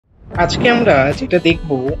আজকে আমরা যেটা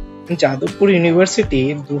দেখব যাদবপুর ইউনিভার্সিটি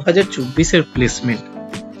 2024 প্লেসমেন্ট।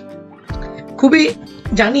 খুবই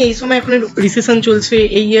জানি এই সময় এখন রিসেশন চলছে,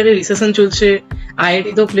 এই ইয়ারে রিসেশন চলছে,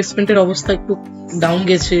 আইআইটি তো প্লেসমেন্টের অবস্থা একটু ডাউন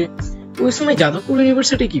গেছে। ওই সময় যাদবপুর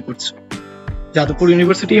ইউনিভার্সিটি কি করছে? যাদবপুর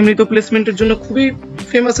ইউনিভার্সিটি এমনি তো প্লেসমেন্টের জন্য খুবই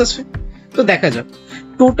ফেমাস আছে। তো দেখা যাক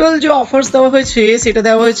টোটাল যে অফার্স দেওয়া হয়েছে, সেটা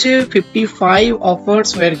দেওয়া হয়েছে 55 offers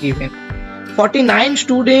were given. 49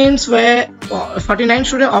 students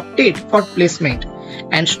opted for placement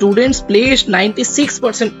and students placed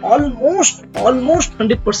 96%, almost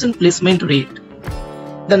 100% placement rate.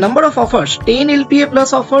 The number of offers 10 LPA plus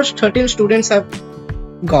offers 13 students have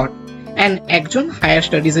got and একজন হায়ার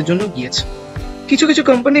স্টাডিজ এর জন্য গিয়েছে। কিছু কিছু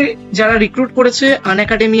কোম্পানি যারা রিক্রুট করেছে,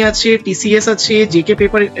 আনএকাডেমি আছে, টিসিএস আছে, জেকে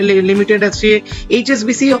পেপার লিমিটেড আছে,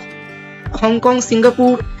 এইচএসবিসি হংকং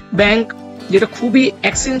সিঙ্গাপুর ব্যাংক যেটা খুবই,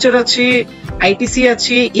 অ্যাক্সেঞ্চার আছে, আইটিসি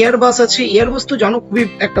আছে, এয়ারবাস আছে। এয়ারবাস তো জানো খুবই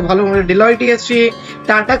একটা ভালো, ডেলয়েট আছে,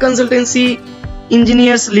 টাটা কনসালটেন্সি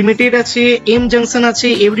ইঞ্জিনিয়ার্স লিমিটেড আছে, এম জংশন আছে,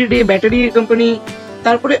 এভরিডে ব্যাটারি কোম্পানি,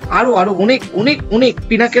 তারপরে আরো অনেক অনেক অনেক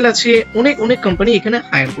পিনাকেল আছে, অনেক কোম্পানি এখানে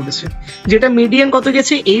হায়ার করেছে। যেটা মিডিয়ান কত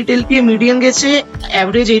গেছে? 8 LPA মিডিয়ান গেছে,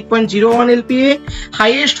 average 8.01 LPA,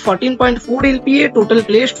 highest 14.4 LPA, total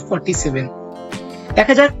placed 47।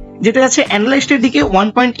 দেখা যাক যেটা আছে অ্যানালাইস্টের দিকে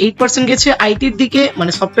 1.8% গেছে, আইটির দিকে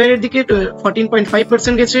মানে সফটওয়্যারের দিকে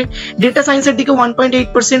 14.5% গেছে, ডেটা সায়েন্সের দিকে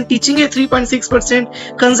 1.8%, টিচিং এ 3.6%,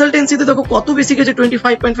 কনসালটেন্সিতে দেখো কত বেশি গেছে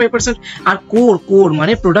 25.5%। আর কোর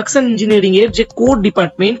মানে প্রোডাকশন ইঞ্জিনিয়ারিং এর যে কোর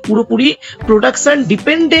ডিপার্টমেন্ট, পুরোপুরি প্রোডাকশন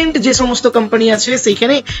ডিপেন্ডেন্ট যে সমস্ত কোম্পানি আছে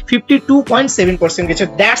সেইখানে 52.7% গেছে।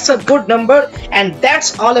 That's a good number and that's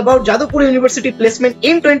all about Jadavpur University placement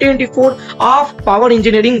in 2024 of power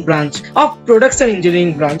engineering branch, of production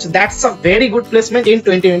engineering branch. That's a very good placement in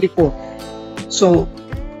 2024. So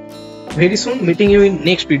very soon meeting you in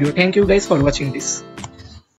next video. Thank you guys for watching this.